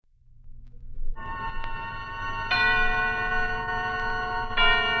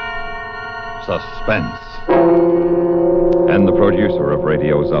Suspense. And the producer of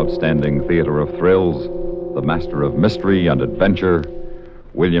radio's outstanding theater of thrills, the master of mystery and adventure,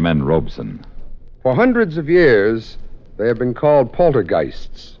 William N. Robeson. For hundreds of years, they have been called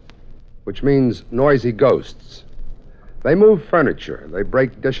poltergeists, which means noisy ghosts. They move furniture, they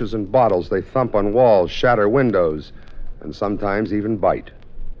break dishes and bottles, they thump on walls, shatter windows, and sometimes even bite.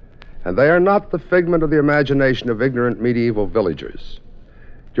 And they are not the figment of the imagination of ignorant medieval villagers.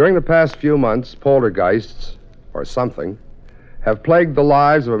 During the past few months, poltergeists, or something, have plagued the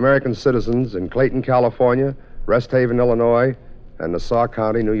lives of American citizens in Clayton, California, Rest Haven, Illinois, and Nassau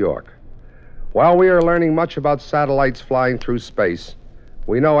County, New York. While we are learning much about satellites flying through space,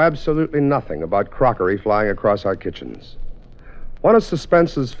 we know absolutely nothing about crockery flying across our kitchens. One of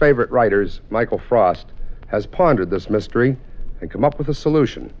Suspense's favorite writers, Michael Frost, has pondered this mystery and come up with a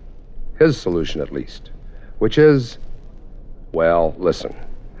solution. His solution, at least, which is, well, listen.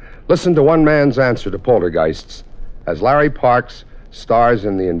 Listen to one man's answer to poltergeists as Larry Parks stars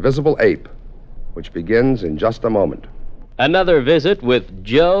in The Invisible Ape, which begins in just a moment. Another visit with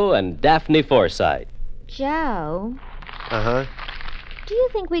Joe and Daphne Forsythe. Joe? Uh-huh. Do you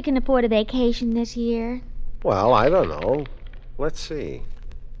think we can afford a vacation this year? Well, I don't know. Let's see.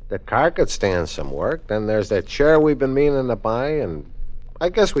 The car could stand some work. Then there's that chair we've been meaning to buy, and I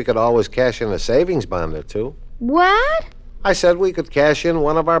guess we could always cash in a savings bond or two. What? I said we could cash in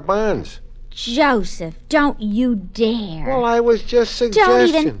one of our bonds. Joseph, don't you dare. Well, I was just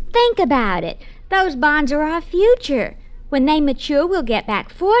suggesting. Don't even think about it. Those bonds are our future. When they mature, we'll get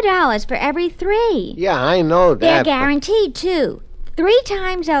back $4 for every 3. Yeah, I know that. They're guaranteed, too. 3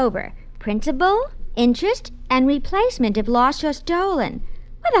 times over. Principal, interest, and replacement if lost or stolen.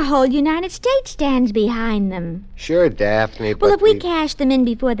 Well, the whole United States stands behind them. Sure, Daphne, but well, if we cash them in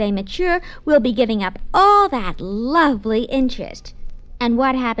before they mature, we'll be giving up all that lovely interest. And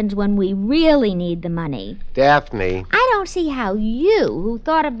what happens when we really need the money? Daphne. I don't see how you, who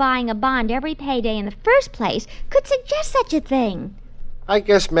thought of buying a bond every payday in the first place, could suggest such a thing. I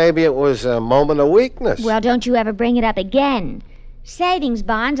guess maybe it was a moment of weakness. Well, don't you ever bring it up again. Savings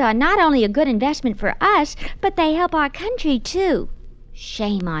bonds are not only a good investment for us, but they help our country, too.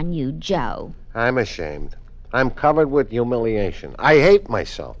 Shame on you, Joe. I'm ashamed. I'm covered with humiliation. I hate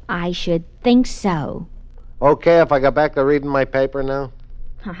myself. I should think so. Okay if I go back to reading my paper now?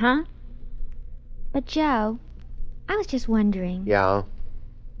 Uh-huh. But, Joe, I was just wondering. Yeah?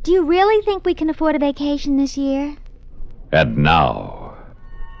 Do you really think we can afford a vacation this year? And now,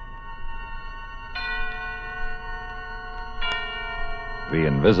 The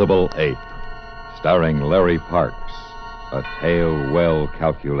Invisible Ape, starring Larry Parks. A tale well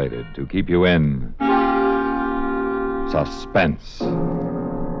calculated to keep you in suspense.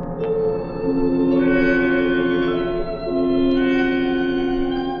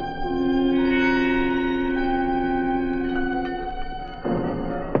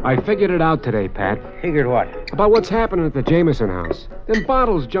 I figured it out today, Pat. Figured what? About what's happening at the Jameson house. Them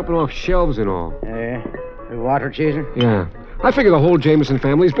bottles jumping off shelves and all. The water chaser? Yeah. I figure the whole Jameson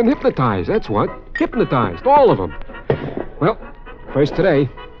family's been hypnotized, that's what. Hypnotized, all of them. Well, first today.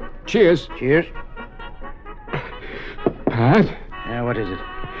 Cheers. Cheers. Pat? Yeah, what is it?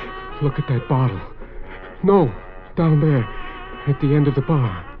 Look at that bottle. No, down there, at the end of the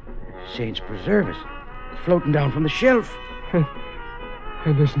bar. Saints preserve us. It's floating down from the shelf.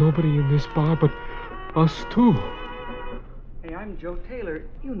 And there's nobody in this bar but us two. Hey, I'm Joe Taylor.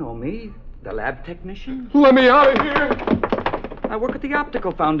 You know me, the lab technician. Let me out of here! I work at the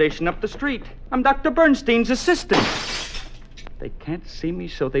Optical Foundation up the street. I'm Dr. Bernstein's assistant. They can't see me,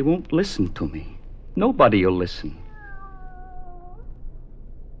 so they won't listen to me. Nobody will listen.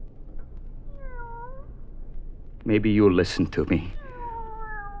 Maybe you'll listen to me.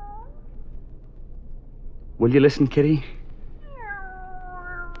 Will you listen, Kitty?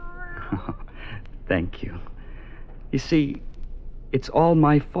 Thank you. You see, it's all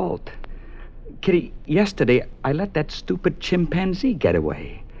my fault. Kitty, yesterday I let that stupid chimpanzee get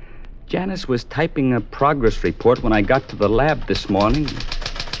away. Janice was typing a progress report when I got to the lab this morning.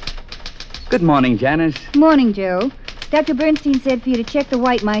 Good morning, Janice. Morning, Joe. Dr. Bernstein said for you to check the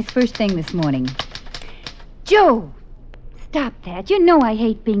white mice first thing this morning. Joe! Stop that. You know I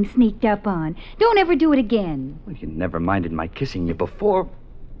hate being sneaked up on. Don't ever do it again. Well, you never minded my kissing you before.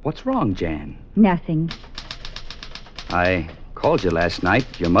 What's wrong, Jan? Nothing. I called you last night.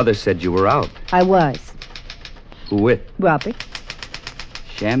 Your mother said you were out. I was. Who with? Robert.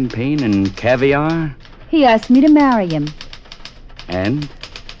 Champagne and caviar? He asked me to marry him. And?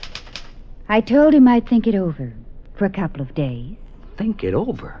 I told him I'd think it over for a couple of days. Think it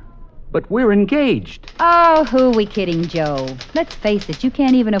over? But we're engaged. Oh, who are we kidding, Joe? Let's face it, you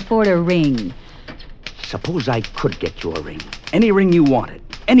can't even afford a ring. Suppose I could get you a ring. Any ring you wanted.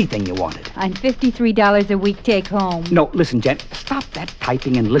 Anything you wanted. On $53 a week take home. No, listen, Jan. Stop that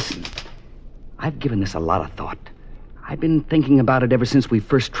typing and listen. I've given this a lot of thought. I've been thinking about it ever since we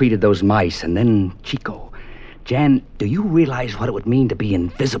first treated those mice, and then Chico. Jan, do you realize what it would mean to be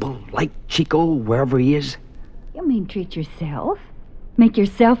invisible, like Chico, wherever he is? You mean treat yourself? Make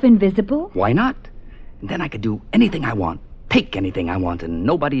yourself invisible? Why not? And then I could do anything I want, take anything I want, and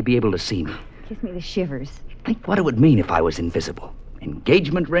nobody'd be able to see me. Gives me the shivers. Think what it would mean if I was invisible.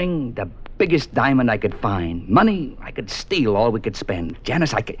 Engagement ring, the biggest diamond I could find. Money, I could steal all we could spend.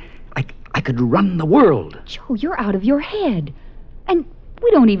 Janice, I could run the world. Joe, you're out of your head. And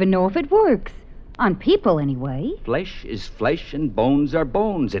we don't even know if it works. On people, anyway. Flesh is flesh and bones are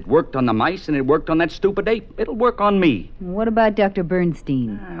bones. It worked on the mice and it worked on that stupid ape. It'll work on me. What about Dr.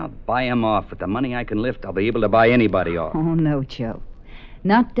 Bernstein? I'll buy him off. With the money I can lift, I'll be able to buy anybody off. Oh, no, Joe.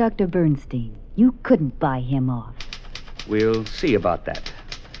 Not Dr. Bernstein. You couldn't buy him off. We'll see about that.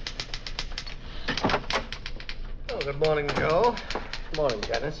 Oh, good morning, Joe. Good morning,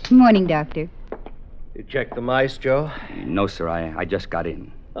 Janice. Good morning, Doctor. You checked the mice, Joe? No, sir. I just got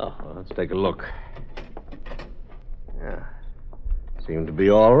in. Oh, well, let's take a look. Yeah. Seem to be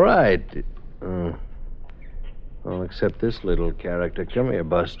all right. Well, except this little character. Come here,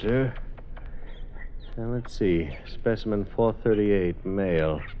 Buster. Now, let's see. Specimen 438,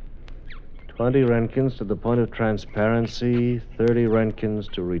 male. 20 Roentgens to the point of transparency, 30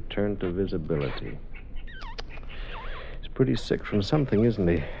 Roentgens to return to visibility. He's pretty sick from something, isn't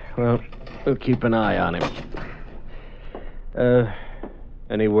he? Well, we'll keep an eye on him.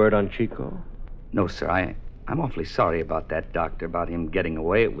 Any word on Chico? No, sir. I'm awfully sorry about that, Doctor, about him getting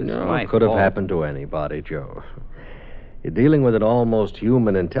away. It was my It could have fault. happened to anybody, Joe. You're dealing with an almost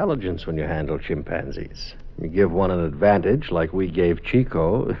human intelligence when you handle chimpanzees. You give one an advantage, like we gave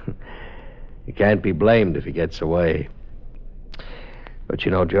Chico. He can't be blamed if he gets away. But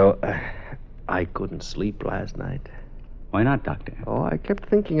you know, Joe, I couldn't sleep last night. Why not, Doctor? Oh, I kept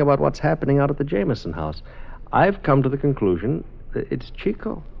thinking about what's happening out at the Jameson house. I've come to the conclusion that it's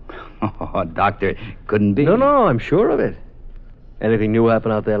Chico. Oh, Doctor, couldn't be. No, I'm sure of it. Anything new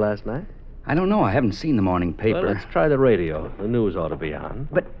happen out there last night? I don't know. I haven't seen the morning paper. Well, let's try the radio. The news ought to be on.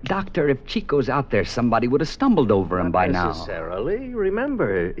 But, Doctor, if Chico's out there, somebody would have stumbled over him by now. Not necessarily.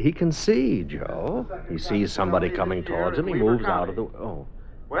 Remember, he can see, Joe. He sees somebody coming towards him. He moves out of the... Oh.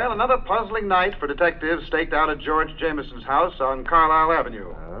 Well, another puzzling night for detectives staked out at George Jameson's house on Carlisle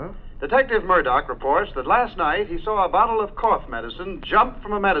Avenue. Detective Murdoch reports that last night he saw a bottle of cough medicine jump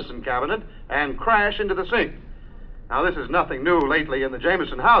from a medicine cabinet and crash into the sink. Now, this is nothing new lately in the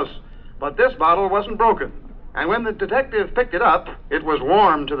Jameson house, but this bottle wasn't broken. And when the detective picked it up, it was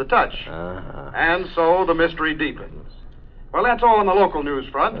warm to the touch. And so the mystery deepens. Well, that's all on the local news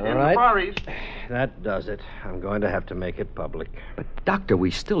front. All in right. the Far East... That does it. I'm going to have to make it public. But, Doctor,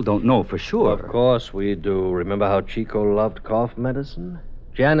 we still don't know for sure. Of course we do. Remember how Chico loved cough medicine?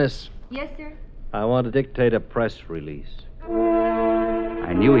 Janice. Yes, sir? I want to dictate a press release.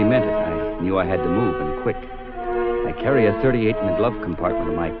 I knew he meant it. I knew I had to move, and quick. I carry a 38 in the glove compartment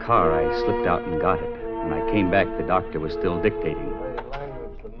of my car. I slipped out and got it. When I came back, the doctor was still dictating.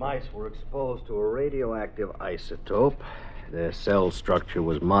 The mice were exposed to a radioactive isotope. Their cell structure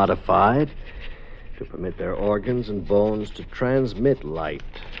was modified to permit their organs and bones to transmit light,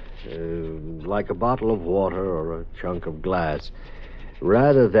 like a bottle of water or a chunk of glass,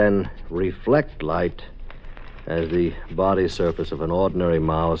 rather than reflect light as the body surface of an ordinary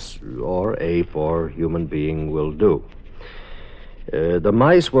mouse or ape or human being will do. The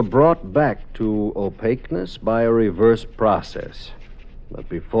mice were brought back to opaqueness by a reverse process. But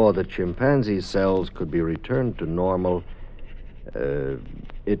before the chimpanzee cells could be returned to normal,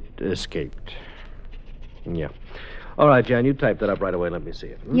 it escaped. Yeah. All right, Jan, you type that up right away. Let me see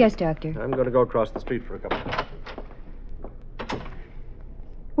it. Yes, Doctor. I'm going to go across the street for a cup of coffee.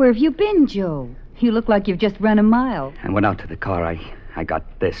 Where have you been, Joe? You look like you've just run a mile. I went out to the car. I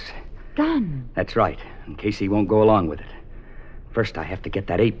got this. Gun. That's right, in case he won't go along with it. First, I have to get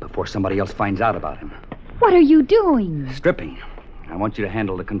that ape before somebody else finds out about him. What are you doing? Stripping. I want you to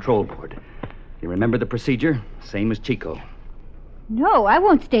handle the control board. You remember the procedure? Same as Chico. No, I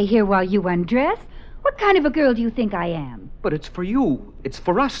won't stay here while you undress. What kind of a girl do you think I am? But it's for you. It's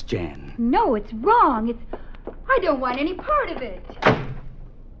for us, Jan. No, it's wrong. I don't want any part of it.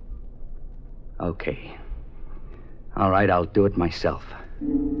 Okay. All right, I'll do it myself.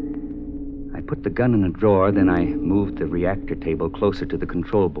 I put the gun in a drawer, then I moved the reactor table closer to the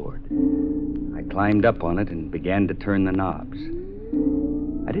control board. I climbed up on it and began to turn the knobs.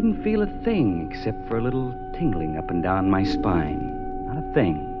 I didn't feel a thing except for a little tingling up and down my spine. Not a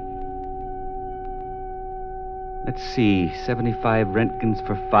thing. Let's see, 75 Röntgens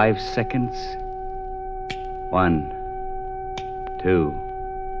for 5 seconds. 1, 2,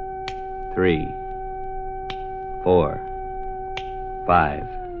 3, 4, 5.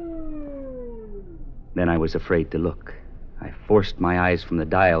 Then I was afraid to look. I forced my eyes from the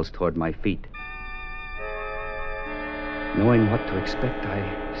dials toward my feet. Knowing what to expect,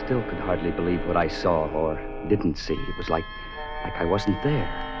 I still could hardly believe what I saw or didn't see. It was like I wasn't there.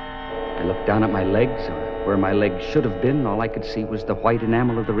 I looked down at my legs, or where my legs should have been. All I could see was the white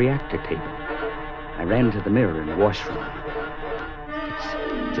enamel of the reactor table. I ran to the mirror in the washroom.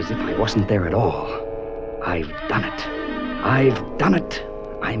 It's as if I wasn't there at all. I've done it. I've done it.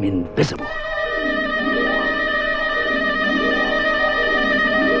 I'm invisible.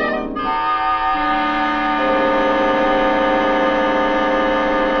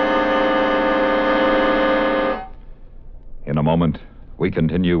 In a moment, we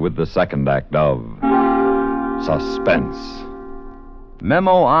continue with the second act of Suspense.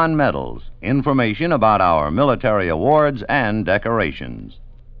 Memo on medals. Information about our military awards and decorations.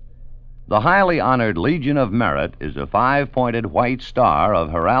 The highly honored Legion of Merit is a 5-pointed white star of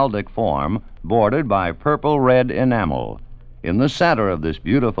heraldic form bordered by purple-red enamel. In the center of this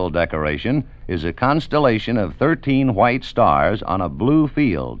beautiful decoration is a constellation of 13 white stars on a blue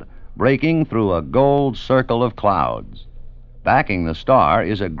field, breaking through a gold circle of clouds. Backing the star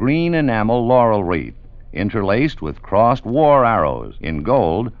is a green enamel laurel wreath, interlaced with crossed war arrows in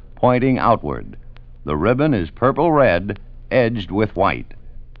gold pointing outward. The ribbon is purple-red, edged with white.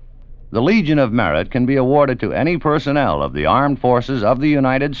 The Legion of Merit can be awarded to any personnel of the Armed Forces of the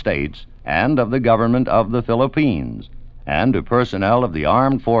United States and of the government of the Philippines, and to personnel of the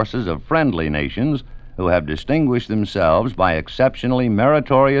Armed Forces of friendly nations who have distinguished themselves by exceptionally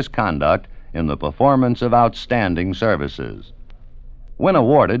meritorious conduct in the performance of outstanding services. When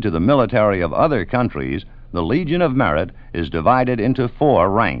awarded to the military of other countries, the Legion of Merit is divided into 4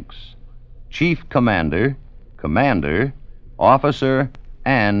 ranks: Chief Commander, Commander, Officer,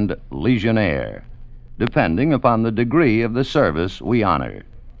 and Legionnaire, depending upon the degree of the service we honor.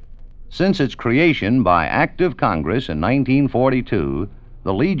 Since its creation by Act of Congress in 1942,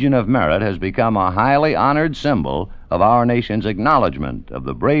 the Legion of Merit has become a highly honored symbol of our nation's acknowledgement of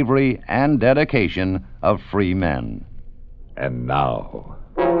the bravery and dedication of free men. And now,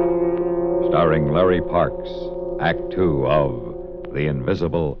 starring Larry Parks, Act 2 of The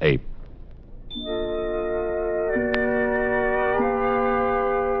Invisible Ape.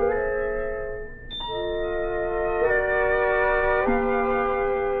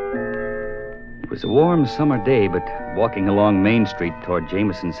 It was a warm summer day, but walking along Main Street toward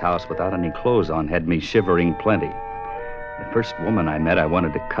Jameson's house without any clothes on had me shivering plenty. The first woman I met, I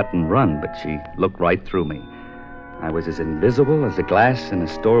wanted to cut and run, but she looked right through me. I was as invisible as a glass in a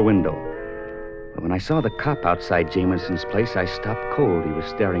store window. But when I saw the cop outside Jameson's place, I stopped cold. He was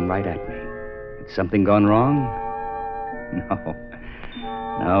staring right at me. Had something gone wrong?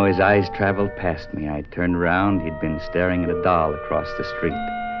 No, his eyes traveled past me. I turned around. He'd been staring at a doll across the street.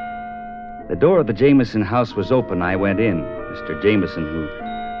 The door of the Jameson house was open. I went in. Mr. Jameson,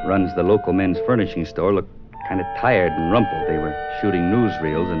 who runs the local men's furnishing store, looked kind of tired and rumpled. They were shooting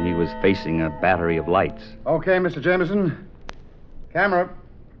newsreels, and he was facing a battery of lights. Okay, Mr. Jameson. Camera.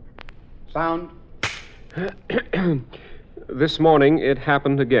 Sound. This morning, it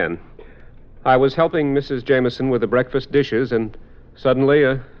happened again. I was helping Mrs. Jameson with the breakfast dishes, and suddenly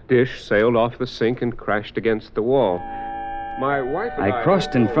a dish sailed off the sink and crashed against the wall. My wife and I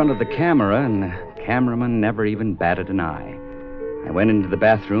crossed in front of the camera, and the cameraman never even batted an eye. I went into the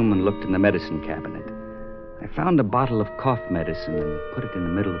bathroom and looked in the medicine cabinet. I found a bottle of cough medicine and put it in the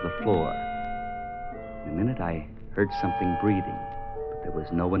middle of the floor. In a minute, I heard something breathing, but there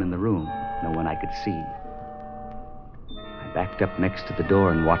was no one in the room, no one I could see. I backed up next to the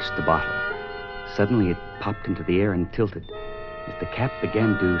door and watched the bottle. Suddenly, it popped into the air and tilted. As the cap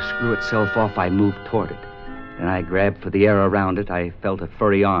began to screw itself off, I moved toward it. Then I grabbed for the air around it. I felt a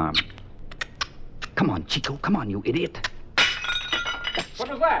furry arm. Come on, Chico. Come on, you idiot. What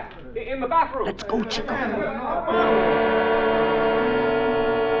was that? In the bathroom. Let's go, Chico.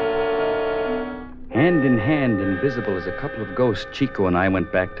 Hand in hand, invisible as a couple of ghosts, Chico and I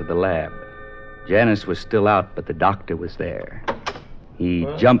went back to the lab. Janice was still out, but the doctor was there. He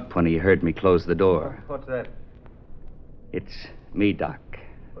jumped when he heard me close the door. What's that? It's me, Doc.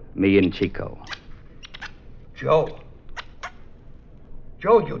 Me and Chico. Joe.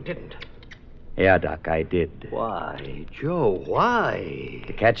 Joe, you didn't. Yeah, Doc, I did. Why, Joe, why?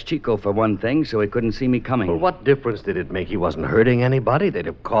 To catch Chico, for one thing, so he couldn't see me coming. Well, what difference did it make? He wasn't hurting anybody. They'd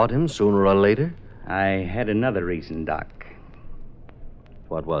have caught him sooner or later. I had another reason, Doc.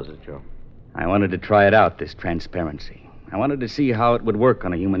 What was it, Joe? I wanted to try it out, this transparency. I wanted to see how it would work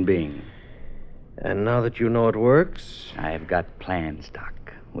on a human being. And now that you know it works? I've got plans, Doc.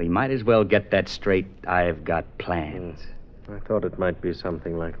 We might as well get that straight. I've got plans. I thought it might be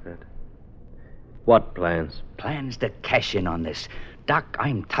something like that. What plans? Plans to cash in on this. Doc,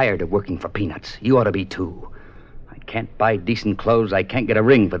 I'm tired of working for peanuts. You ought to be, too. I can't buy decent clothes. I can't get a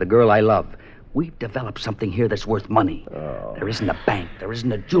ring for the girl I love. We've developed something here that's worth money. Oh. There isn't a bank. There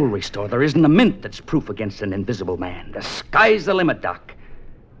isn't a jewelry store. There isn't a mint that's proof against an invisible man. The sky's the limit, Doc.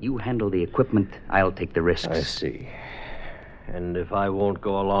 You handle the equipment. I'll take the risks. I see. And if I won't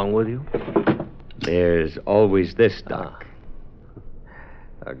go along with you? There's always this, Doc.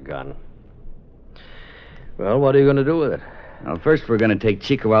 A gun. Well, what are you going to do with it? Well, first we're going to take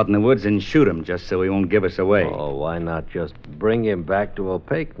Chico out in the woods and shoot him just so he won't give us away. Oh, why not just bring him back to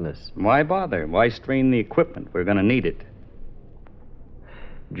opaqueness? Why bother? Why strain the equipment? We're going to need it.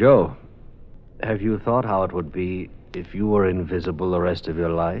 Joe, have you thought how it would be if you were invisible the rest of your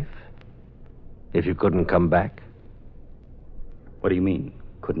life? If you couldn't come back? What do you mean,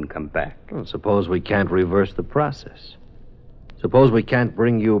 couldn't come back? Well, suppose we can't reverse the process. Suppose we can't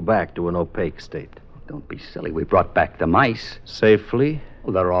bring you back to an opaque state. Don't be silly. We brought back the mice. Safely?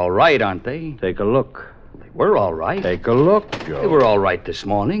 Well, they're all right, aren't they? Take a look. They were all right. Take a look, Joe. They were all right this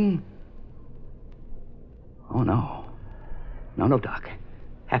morning. Oh, no. No, Doc.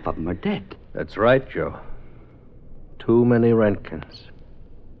 Half of them are dead. That's right, Joe. Too many Roentgens.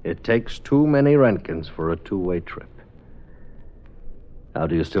 It takes too many Roentgens for a two-way trip. Now,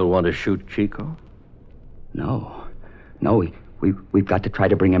 do you still want to shoot Chico? No, we've got to try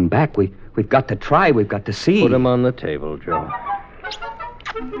to bring him back. We've got to try. We've got to see. Put him on the table, Joe.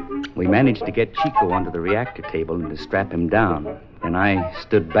 We managed to get Chico onto the reactor table and to strap him down. And I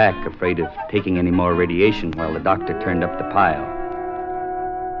stood back, afraid of taking any more radiation while the doctor turned up the pile.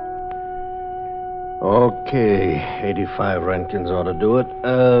 Okay, 85 Roentgens ought to do it.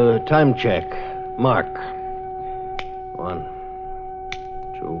 Time check. Mark. 1,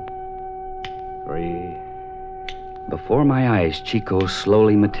 2, 3. Before my eyes, Chico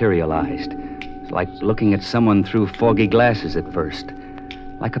slowly materialized. It's like looking at someone through foggy glasses at first.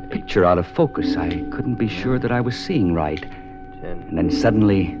 Like a picture out of focus. I couldn't be sure that I was seeing right. 10. And then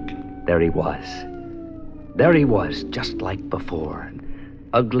suddenly, there he was. There he was, just like before. An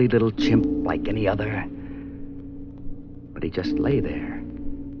ugly little chimp like any other. But he just lay there.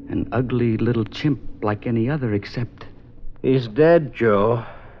 An ugly little chimp like any other, except... He's dead, Joe.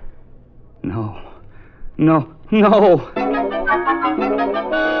 No. In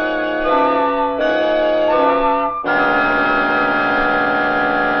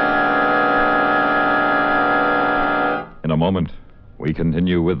a moment, we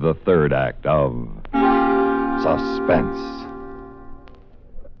continue with the third act of Suspense.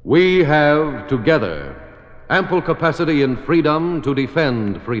 We have, together, ample capacity and freedom to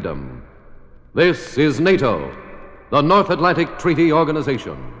defend freedom. This is NATO, the North Atlantic Treaty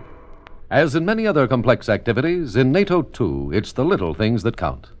Organization. As in many other complex activities, in NATO, too, it's the little things that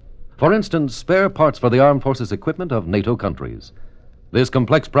count. For instance, spare parts for the armed forces equipment of NATO countries. This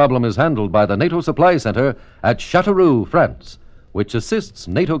complex problem is handled by the NATO Supply Center at Châteauroux, France, which assists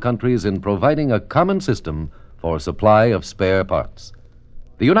NATO countries in providing a common system for supply of spare parts.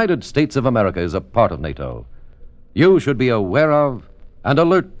 The United States of America is a part of NATO. You should be aware of and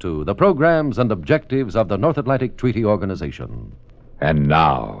alert to the programs and objectives of the North Atlantic Treaty Organization. And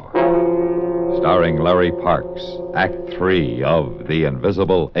now, starring Larry Parks, Act 3 of The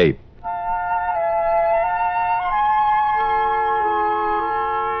Invisible Ape.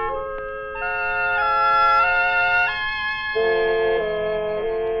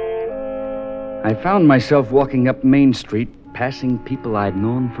 I found myself walking up Main Street, passing people I'd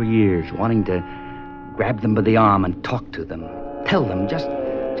known for years, wanting to grab them by the arm and talk to them. Tell them, just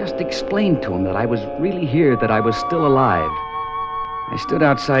explain to them that I was really here, that I was still alive. I stood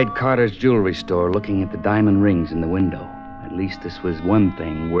outside Carter's jewelry store looking at the diamond rings in the window. At least this was one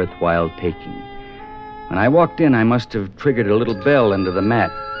thing worthwhile taking. When I walked in, I must have triggered a little bell under the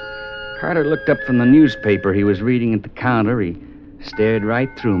mat. Carter looked up from the newspaper he was reading at the counter. He stared right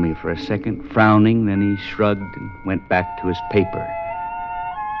through me for a second, frowning, then he shrugged and went back to his paper.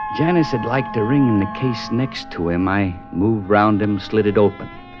 Janice had liked a ring in the case next to him. I moved round him, slid it open.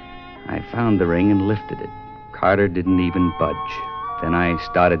 I found the ring and lifted it. Carter didn't even budge. Then I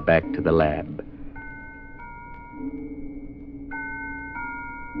started back to the lab.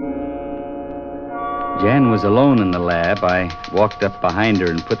 Jan was alone in the lab. I walked up behind her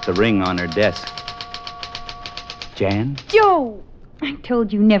and put the ring on her desk. Jan? Joe! I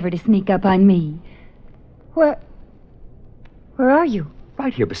told you never to sneak up on me. Where are you?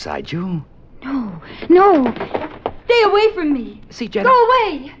 Right here beside you. No. Stay away from me. See, Jan... Go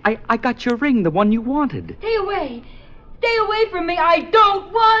away. I got your ring, the one you wanted. Stay away. Stay away from me. I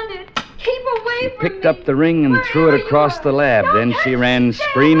don't want it. Keep away She from me. picked up the ring and threw it across the lab. Then she ran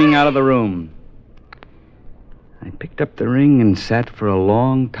screaming out of the room. I picked up the ring and sat for a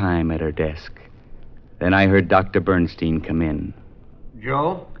long time at her desk. Then I heard Dr. Bernstein come in.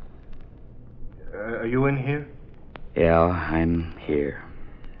 Joe? Are you in here? Yeah, I'm here.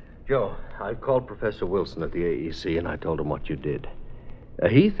 Joe, I called Professor Wilson at the AEC and I told him what you did.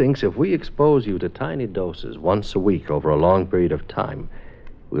 He thinks if we expose you to tiny doses once a week over a long period of time,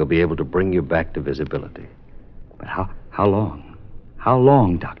 we'll be able to bring you back to visibility. But how long? How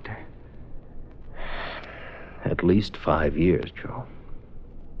long, Doctor? At least 5 years, Joe.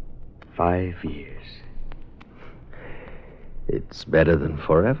 5 years. It's better than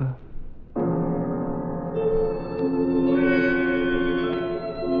forever.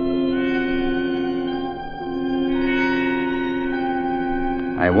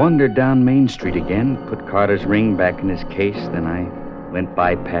 I wandered down Main Street again, put Carter's ring back in his case, then I went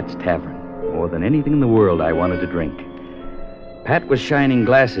by Pat's Tavern. More than anything in the world, I wanted to drink. Pat was shining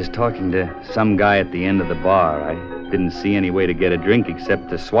glasses talking to some guy at the end of the bar. I didn't see any way to get a drink except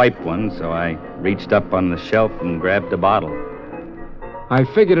to swipe one, so I reached up on the shelf and grabbed a bottle. I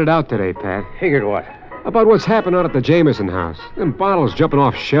figured it out today, Pat. Figured what? About what's happened out at the Jameson house. Them bottles jumping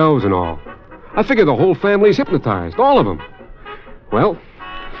off shelves and all. I figure the whole family's hypnotized, all of them. Well,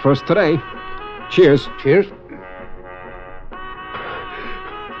 first today. Cheers. Cheers.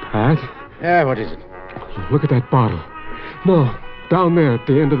 Pat? Yeah, what is it? Look at that bottle. No, down there at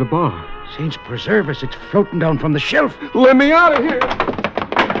the end of the bar. Saints preserve us, it's floating down from the shelf. Let me out of here!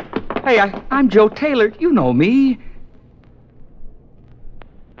 Hey, I'm Joe Taylor. You know me.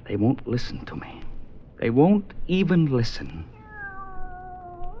 They won't listen to me. They won't even listen.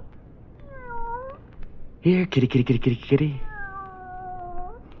 Here, kitty, kitty, kitty, kitty, kitty.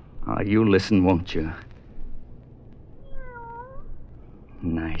 Oh, you listen, won't you?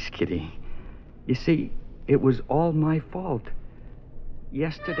 Nice, kitty. You see, it was all my fault.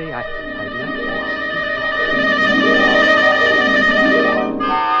 Yesterday, I left that...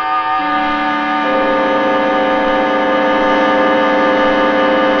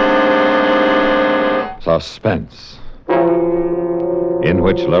 Suspense, in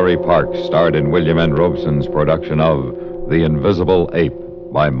which Larry Parks starred in William N. Robeson's production of The Invisible Ape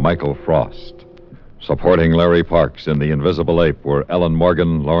by Michael Frost. Supporting Larry Parks in The Invisible Ape were Ellen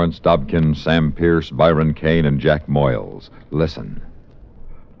Morgan, Lawrence Dobkin, Sam Pierce, Byron Kane, and Jack Moyles. Listen.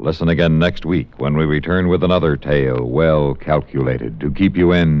 Listen again next week when we return with another tale well calculated to keep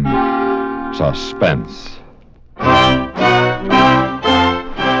you in suspense.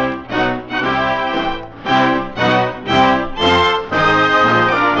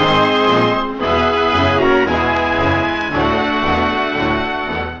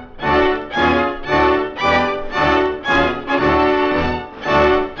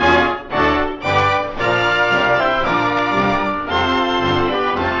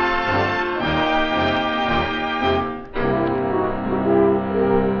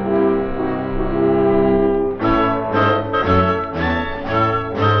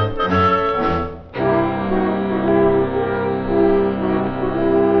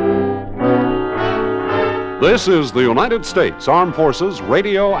 This is the United States Armed Forces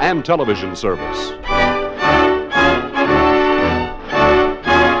Radio and Television Service.